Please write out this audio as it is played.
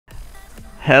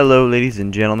Hello ladies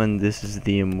and gentlemen, this is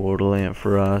the Immortal Ant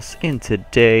for us, and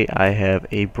today I have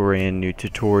a brand new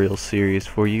tutorial series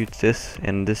for you.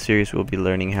 In this series we'll be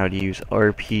learning how to use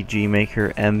RPG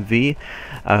Maker MV.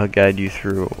 I'll guide you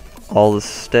through all the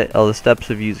steps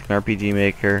of using RPG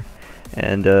Maker,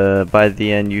 and by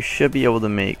the end you should be able to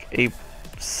make a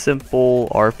simple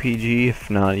RPG,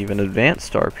 if not even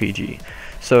advanced RPG.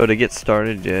 So to get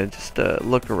started, just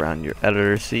look around your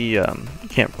editor. See, you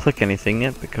can't click anything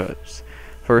yet because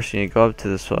first you need to go up to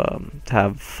this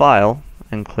tab File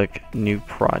and click New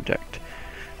Project.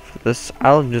 For this,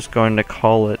 I'm just going to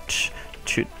call it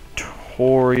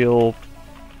tutorial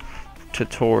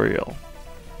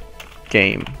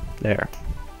game there,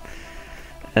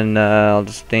 and I'll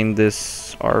just name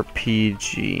this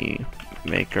RPG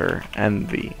Maker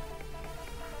MV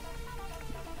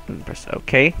and press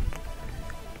OK,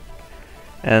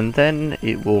 and then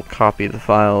it will copy the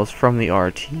files from the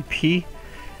RTP.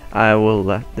 I will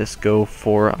let this go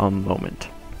for a moment.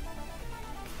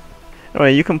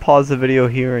 Anyway, you can pause the video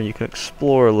here and you can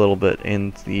explore a little bit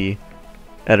in the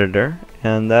editor,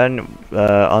 and then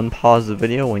unpause the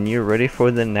video when you're ready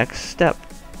for the next step.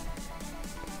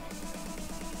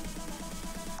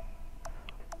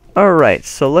 Alright,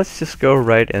 so let's just go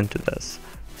right into this.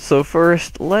 So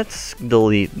first, let's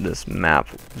delete this map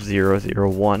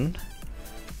 001,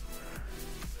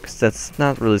 because that's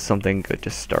not really something good to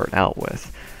start out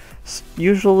with.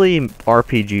 Usually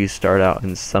RPGs start out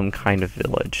in some kind of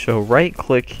village, so right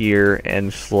click here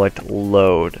and select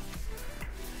load.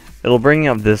 It'll bring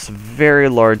up this very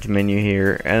large menu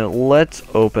here, and let's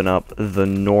open up the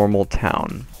normal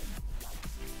town.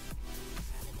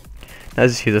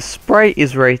 As you see, the sprite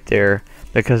is right there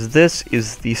because this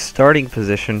is the starting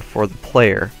position for the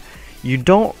player. You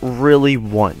don't really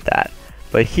want that,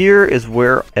 but here is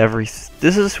where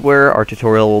this is where our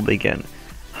tutorial will begin.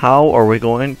 How are we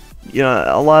going? You know,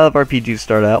 a lot of RPGs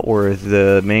start out where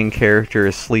the main character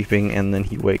is sleeping and then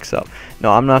he wakes up.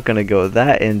 No, I'm not going to go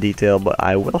that in detail, but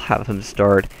I will have him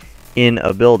start in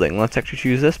a building. Let's actually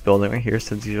choose this building right here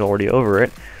since he's already over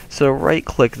it. So right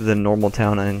click the normal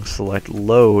town and select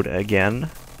load again.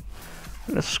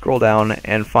 I'm going to scroll down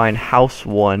and find house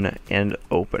 1 and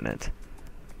open it.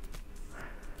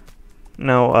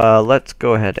 Now let's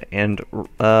go ahead and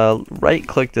right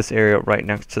click this area right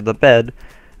next to the bed.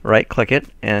 Right click it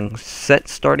and set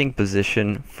starting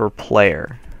position for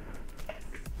player.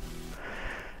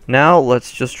 Now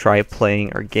let's just try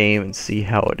playing our game and see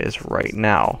how it is right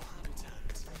now.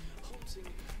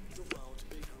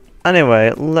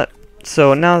 Anyway,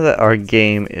 so now that our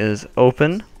game is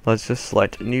open, let's just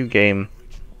select new game,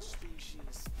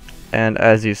 and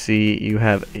as you see you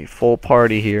have a full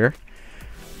party here,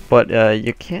 but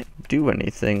you can't do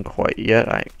anything quite yet.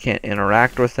 I can't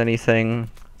interact with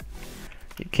anything.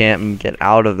 You can't get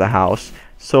out of the house.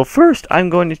 So first I'm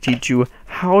going to teach you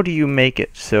how do you make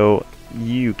it so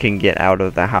you can get out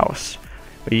of the house.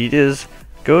 What you do is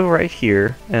go right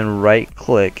here and right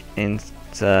click in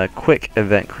quick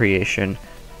event creation,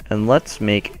 and let's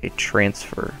make a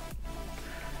transfer.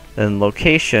 Then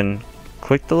location,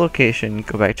 click the location,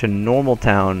 go back to normal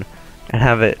town and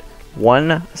have it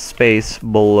one space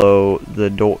below the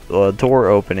door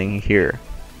opening here.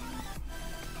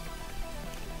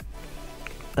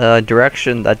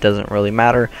 Direction, that doesn't really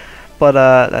matter, but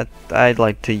I'd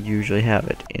like to usually have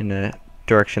it in a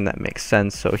direction that makes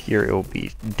sense. So here it will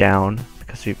be down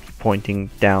because you're pointing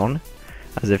down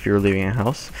as if you're leaving a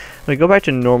house. We go back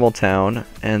to normal town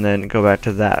and then go back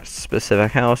to that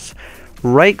specific house.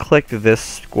 Right click this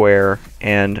square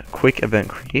and quick event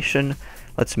creation.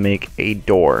 Let's make a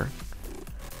door.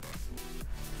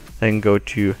 Then go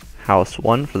to house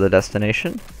 1 for the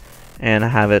destination and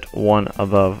have it one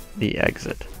above the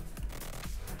exit.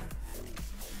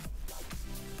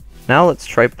 Now let's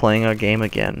try playing our game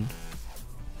again.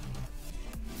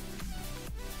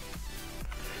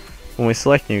 When we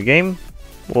select new game,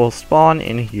 we'll spawn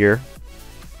in here,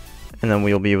 and then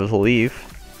we'll be able to leave,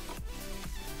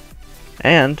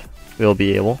 and we'll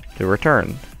be able to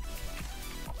return.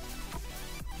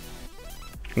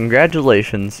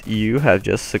 Congratulations, you have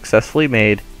just successfully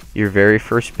made your very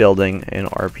first building in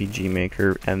RPG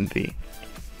Maker MV.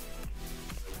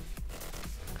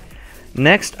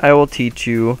 Next, I will teach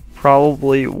you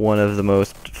probably one of the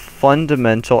most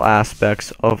fundamental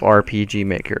aspects of RPG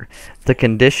Maker, the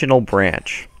conditional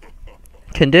branch.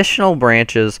 Conditional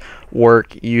branches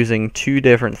work using two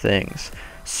different things,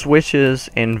 switches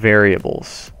and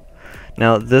variables.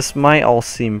 Now this might all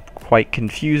seem quite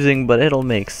confusing, but it'll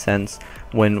make sense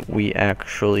when we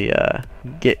actually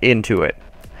get into it.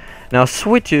 Now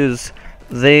switches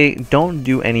they don't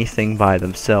do anything by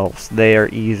themselves. They are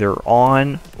either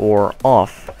on or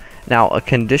off. Now, a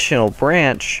conditional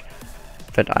branch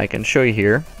that I can show you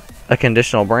here, a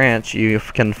conditional branch, you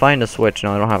can find a switch.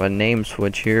 Now, I don't have a name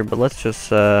switch here, but let's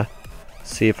just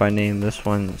see if I name this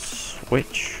one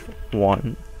switch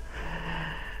 1.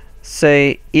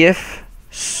 Say if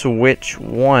switch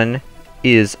 1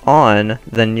 is on,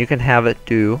 then you can have it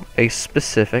do a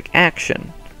specific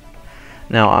action.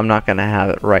 Now, I'm not going to have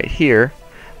it right here,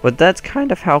 but that's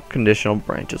kind of how conditional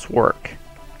branches work.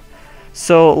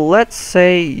 So let's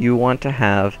say you want to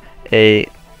have a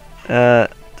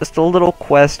just a little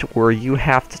quest where you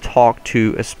have to talk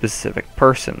to a specific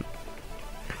person.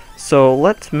 So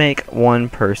let's make one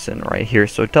person right here.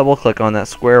 So double click on that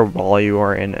square while you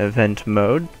are in event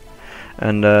mode,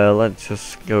 and let's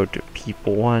just go to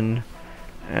people 1,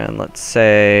 and let's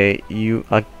say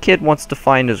a kid wants to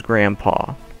find his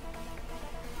grandpa,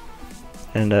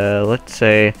 and let's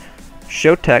say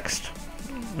show text.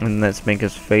 And let's make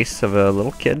his face of a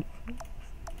little kid.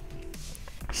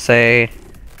 Say,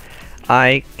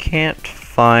 I can't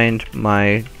find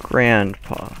my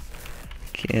grandpa.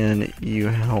 Can you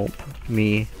help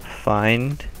me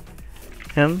find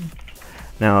him?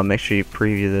 Now make sure you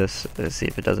preview this to see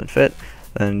if it doesn't fit.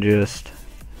 Then just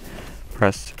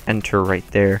press enter right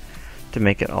there to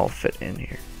make it all fit in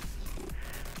here.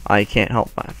 I can't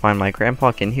find my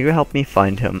grandpa. Can you help me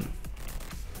find him?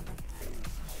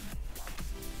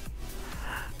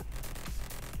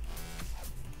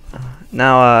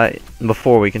 Now,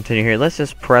 before we continue here, let's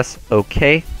just press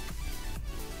OK.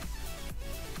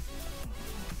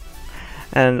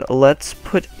 And let's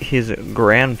put his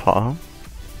grandpa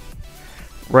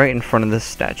right in front of this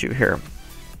statue here.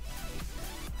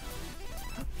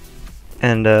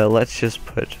 And let's just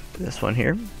put this one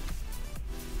here.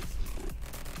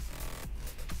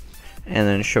 And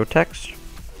then show text,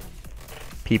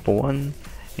 people 1,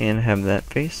 and have that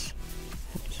face.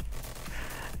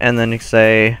 And then you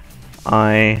say,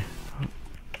 I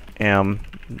am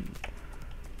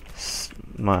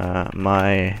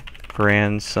my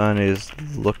grandson is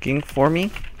looking for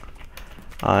me.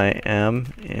 I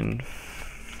am in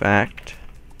fact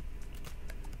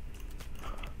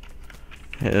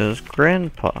his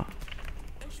grandpa.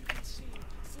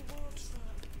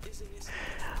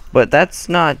 But that's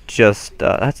not just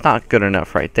that's not good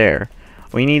enough right there.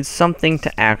 We need something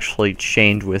to actually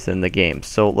change within the game.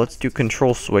 So let's do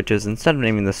control switches. Instead of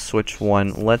naming this switch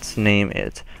 1, let's name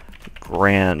it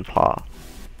grandpa.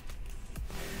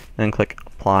 Then click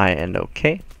apply and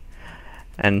OK.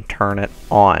 And turn it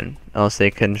on. I'll say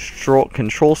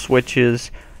control switches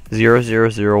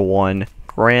 0001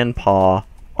 grandpa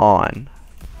on.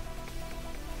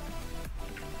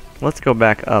 Let's go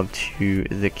back up to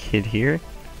the kid here.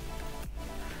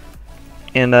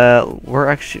 And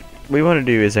what we want to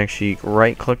do is actually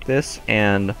right click this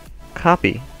and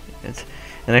copy it,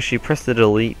 and actually press the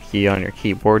delete key on your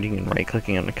keyboard. You can right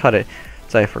clicking on to cut it.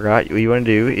 So I forgot, what you want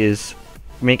to do is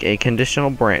make a conditional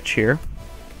branch here,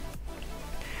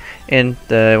 and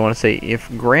I want to say if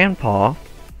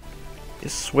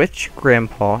switch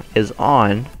grandpa is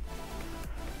on,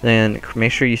 then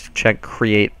make sure you check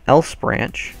create else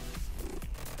branch.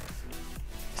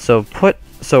 So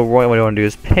what we want to do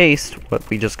is paste what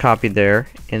we just copied there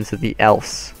into the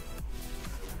else.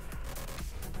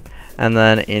 And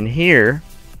then in here,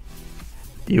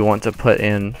 you want to put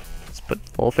in, let's put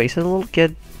the little face of the little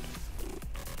kid.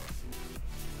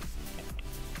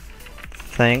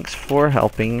 Thanks for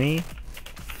helping me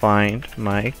find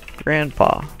my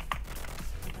grandpa.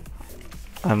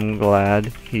 I'm glad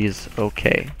he's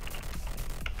okay.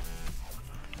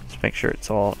 Let's make sure it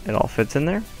all fits in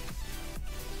there.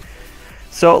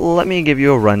 So let me give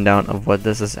you a rundown of what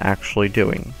this is actually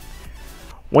doing.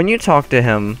 When you talk to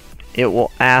him, it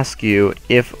will ask you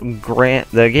if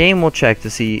the game will check to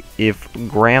see if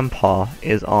grandpa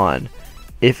is on.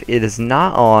 If it is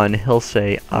not on, he'll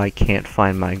say, I can't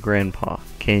find my grandpa.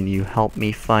 Can you help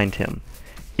me find him?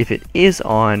 If it is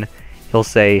on, he'll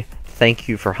say, thank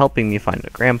you for helping me find a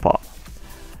grandpa.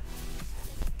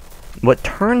 What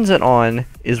turns it on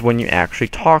is when you actually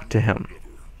talk to him.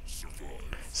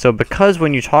 So because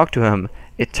when you talk to him,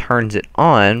 it turns it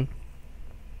on,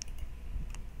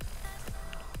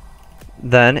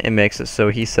 then it makes it so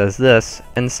he says this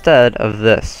instead of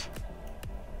this.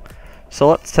 So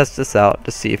let's test this out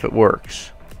to see if it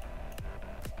works.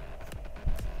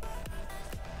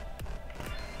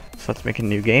 So let's make a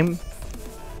new game.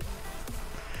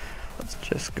 Let's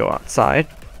just go outside.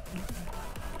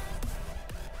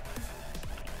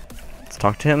 Let's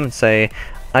talk to him and say,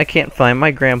 I can't find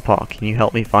my grandpa. Can you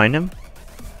help me find him?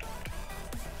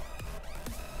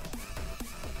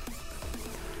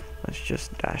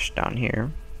 just dash down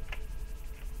here.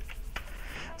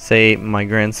 Say my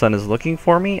grandson is looking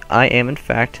for me. I am in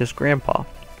fact his grandpa.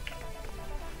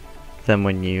 Then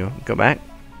when you go back,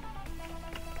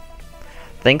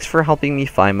 thanks for helping me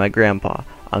find my grandpa.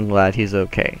 I'm glad he's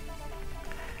okay.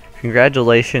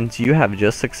 Congratulations, you have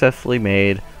just successfully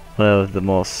made one of the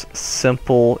most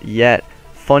simple yet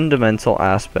fundamental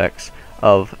aspects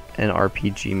of an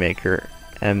RPG Maker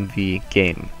MV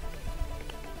game.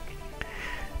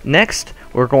 Next,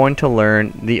 we're going to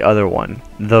learn the other one,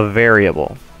 the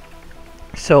variable.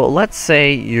 So let's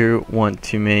say you want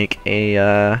to make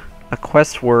a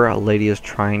quest where a lady is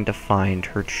trying to find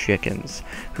her chickens,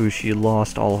 who she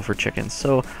lost all of her chickens.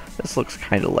 So this looks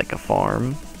kind of like a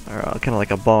farm, or kind of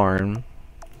like a barn.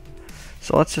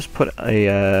 So let's just put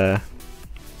a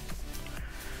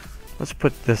let's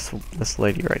put this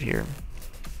lady right here,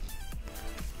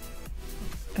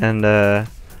 and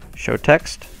show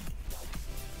text.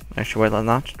 Actually, wait,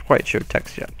 not quite show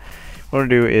text yet. What we'll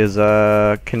do is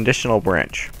conditional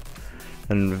branch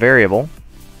and variable.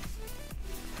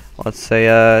 Let's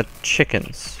say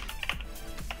chickens.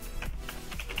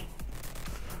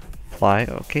 Apply.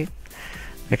 Okay.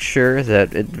 Make sure that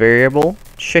variable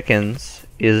chickens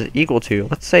is equal to.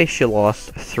 Let's say she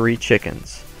lost 3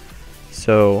 chickens.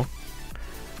 So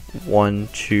 1,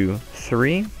 2,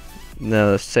 3.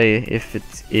 Now say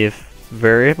if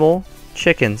variable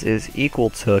chickens is equal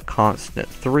to constant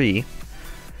 3,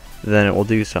 then it will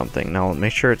do something. Now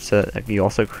make sure it's you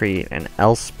also create an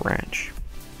else branch.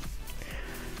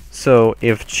 So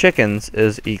if chickens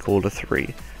is equal to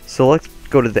 3, so let's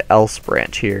go to the else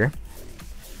branch here,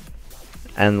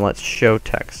 and let's show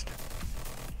text,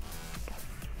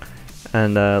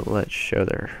 and let's show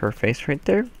her face right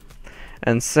there,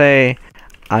 and say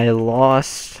I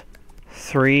lost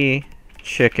 3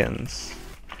 chickens.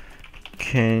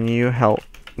 Can you help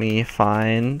me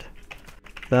find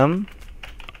them?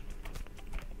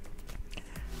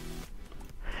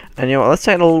 And you know what, let's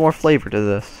add a little more flavor to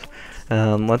this.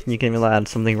 You can add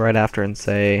something right after and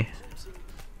say,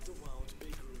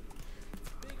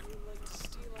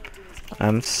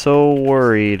 I'm so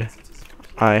worried.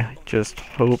 I just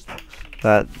hope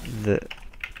that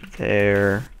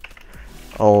they're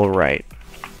alright.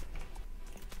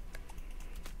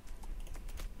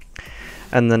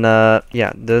 And then,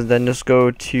 yeah, then just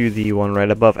go to the one right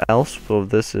above else. So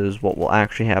this is what will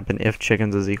actually happen if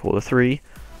chickens is equal to 3.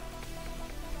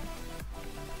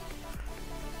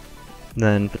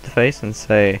 Then put the face and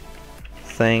say,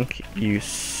 thank you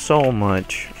so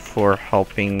much for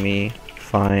helping me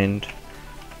find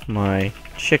my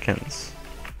chickens.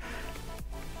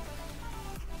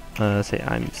 Say,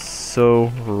 I'm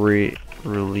so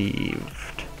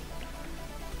relieved.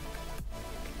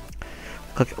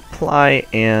 Click apply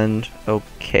and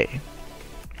OK.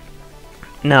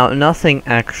 Now nothing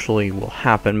actually will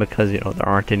happen because, you know, there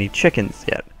aren't any chickens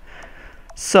yet.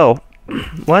 So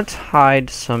let's hide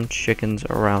some chickens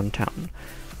around town.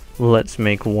 Let's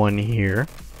make one here.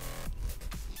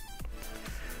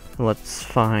 Let's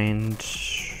find,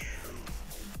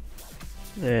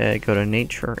 go to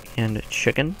nature and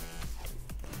chicken.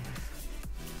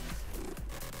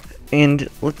 And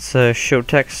let's show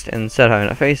text instead of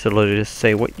having a face. It'll just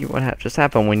say what just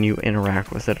happened when you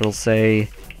interact with it. It'll say,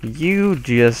 you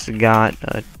just got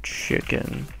a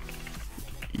chicken.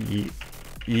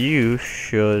 You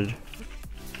should.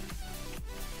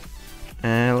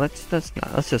 Let's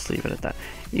just leave it at that.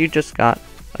 You just got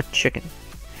a chicken.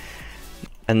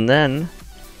 And then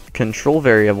control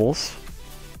variables.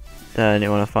 Then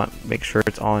you want to make sure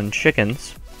it's on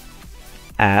chickens.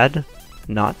 Add,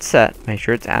 not set. Make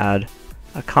sure it's add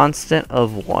a constant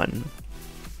of 1.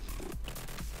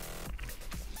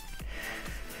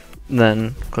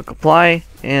 Then click apply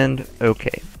and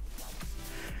OK.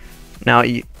 Now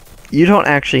you don't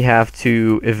actually have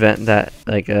to event that,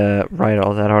 like write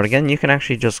all that out again. You can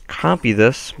actually just copy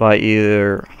this by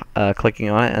either clicking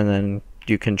on it and then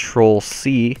do Control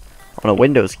C on a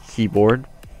Windows keyboard,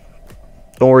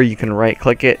 or you can right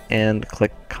click it and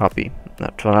click copy.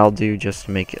 That's what I'll do just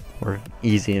to make it more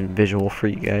easy and visual for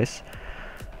you guys.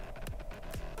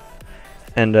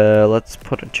 And let's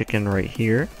put a chicken right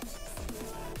here,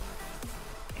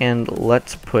 and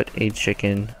let's put a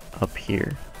chicken up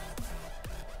here.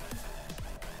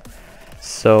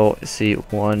 So see,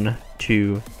 1,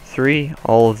 2, 3,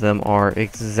 all of them are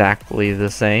exactly the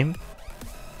same.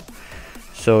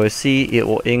 So see, it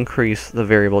will increase the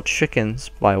variable chickens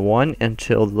by 1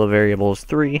 until the variable is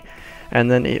 3,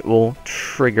 and then it will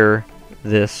trigger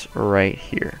this right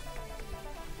here.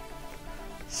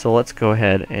 So let's go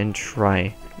ahead and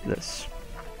try this.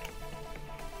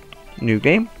 New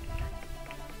game.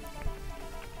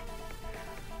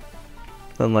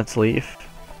 Then let's leave.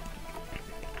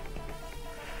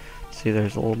 See,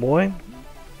 there's a little boy.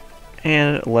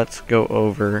 And let's go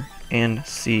over and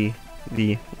see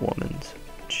the woman's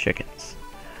chickens.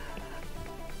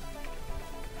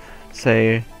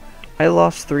 Say, I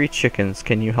lost 3 chickens.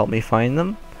 Can you help me find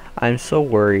them? I'm so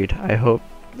worried.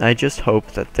 I just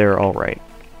hope that they're alright.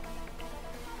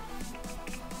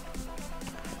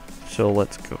 So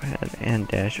let's go ahead and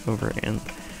dash over, and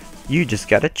you just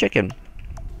got a chicken.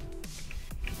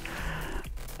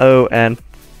 Oh, and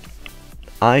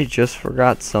I just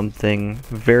forgot something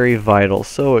very vital,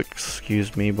 so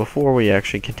excuse me before we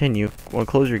actually continue. Well,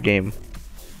 close your game.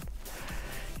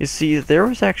 You see, there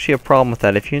was actually a problem with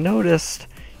that. If you noticed,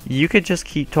 you could just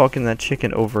keep talking to that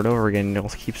chicken over and over again, and it'll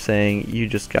keep saying, you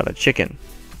just got a chicken.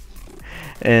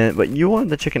 But you want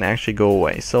the chicken to actually go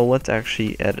away, so let's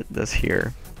actually edit this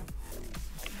here.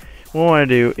 What I want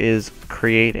to do is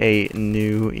create a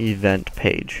new event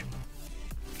page.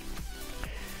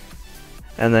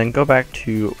 And then go back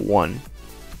to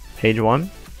page 1.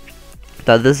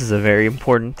 Now this is a very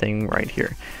important thing right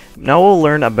here. Now we'll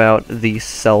learn about the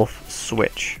self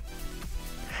switch.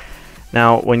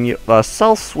 Now when you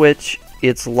self switch,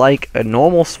 it's like a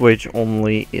normal switch,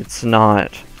 only it's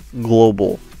not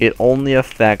global. It only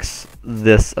affects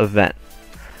this event.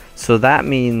 So that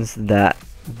means that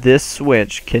this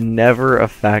switch can never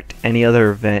affect any other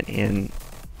event in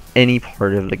any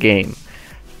part of the game.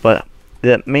 But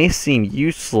that may seem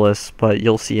useless, but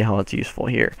you'll see how it's useful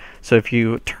here. So if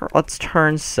you let's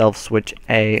turn self switch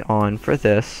A on for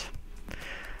this,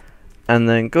 and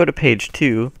then go to page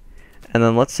 2, and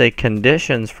then let's say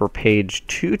conditions for page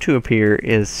 2 to appear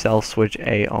is self switch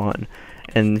A on.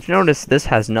 And if you notice, this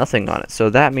has nothing on it, so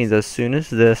that means as soon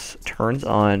as this turns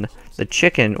on, the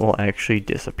chicken will actually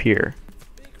disappear.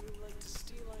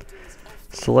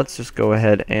 So let's just go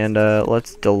ahead and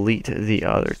let's delete the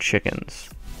other chickens.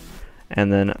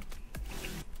 And then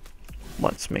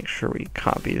let's make sure we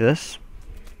copy this.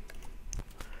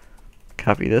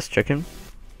 Copy this chicken.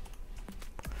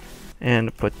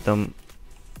 And put them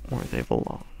where they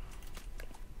belong.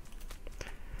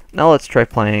 Now let's try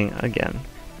playing again.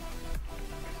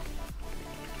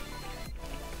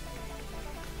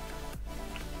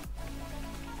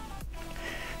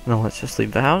 Now let's just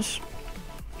leave the house.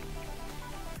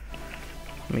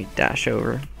 Let me dash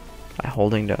over by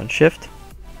holding down shift.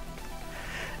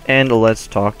 And let's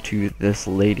talk to this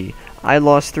lady. I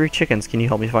lost 3 chickens. Can you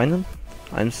help me find them?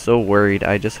 I'm so worried.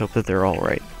 I just hope that they're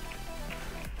alright.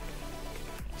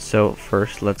 So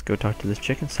first, let's go talk to this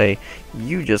chicken. Say,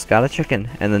 you just got a chicken.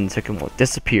 And then the chicken will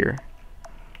disappear.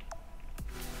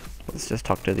 Let's just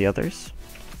talk to the others.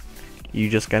 You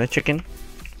just got a chicken.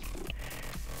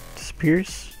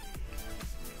 Disappears.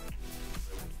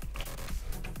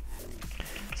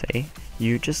 Say,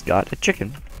 you just got a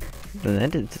chicken. And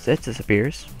then it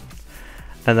disappears.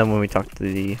 And then when we talk to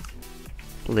the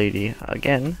lady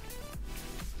again,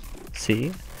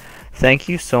 see, thank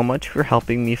you so much for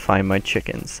helping me find my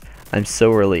chickens. I'm so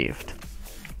relieved.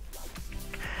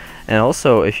 And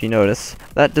also, if you notice,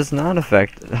 that does not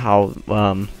affect how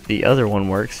the other one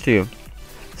works too.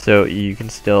 So you can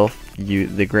still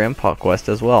use the grandpa quest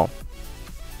as well.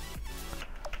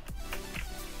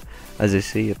 As you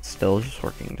see, it's still just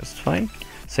working just fine.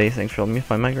 Say thanks for helping me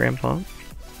find my grandpa.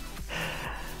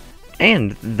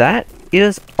 And that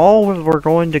is all we're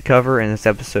going to cover in this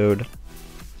episode.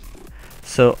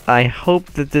 So I hope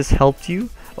that this helped you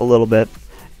a little bit,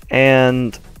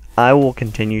 and I will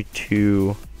continue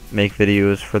to make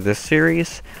videos for this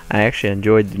series. I actually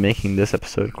enjoyed making this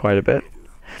episode quite a bit.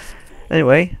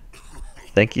 Anyway,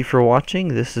 thank you for watching.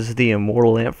 This is the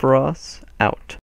Immortal Ampharos, out.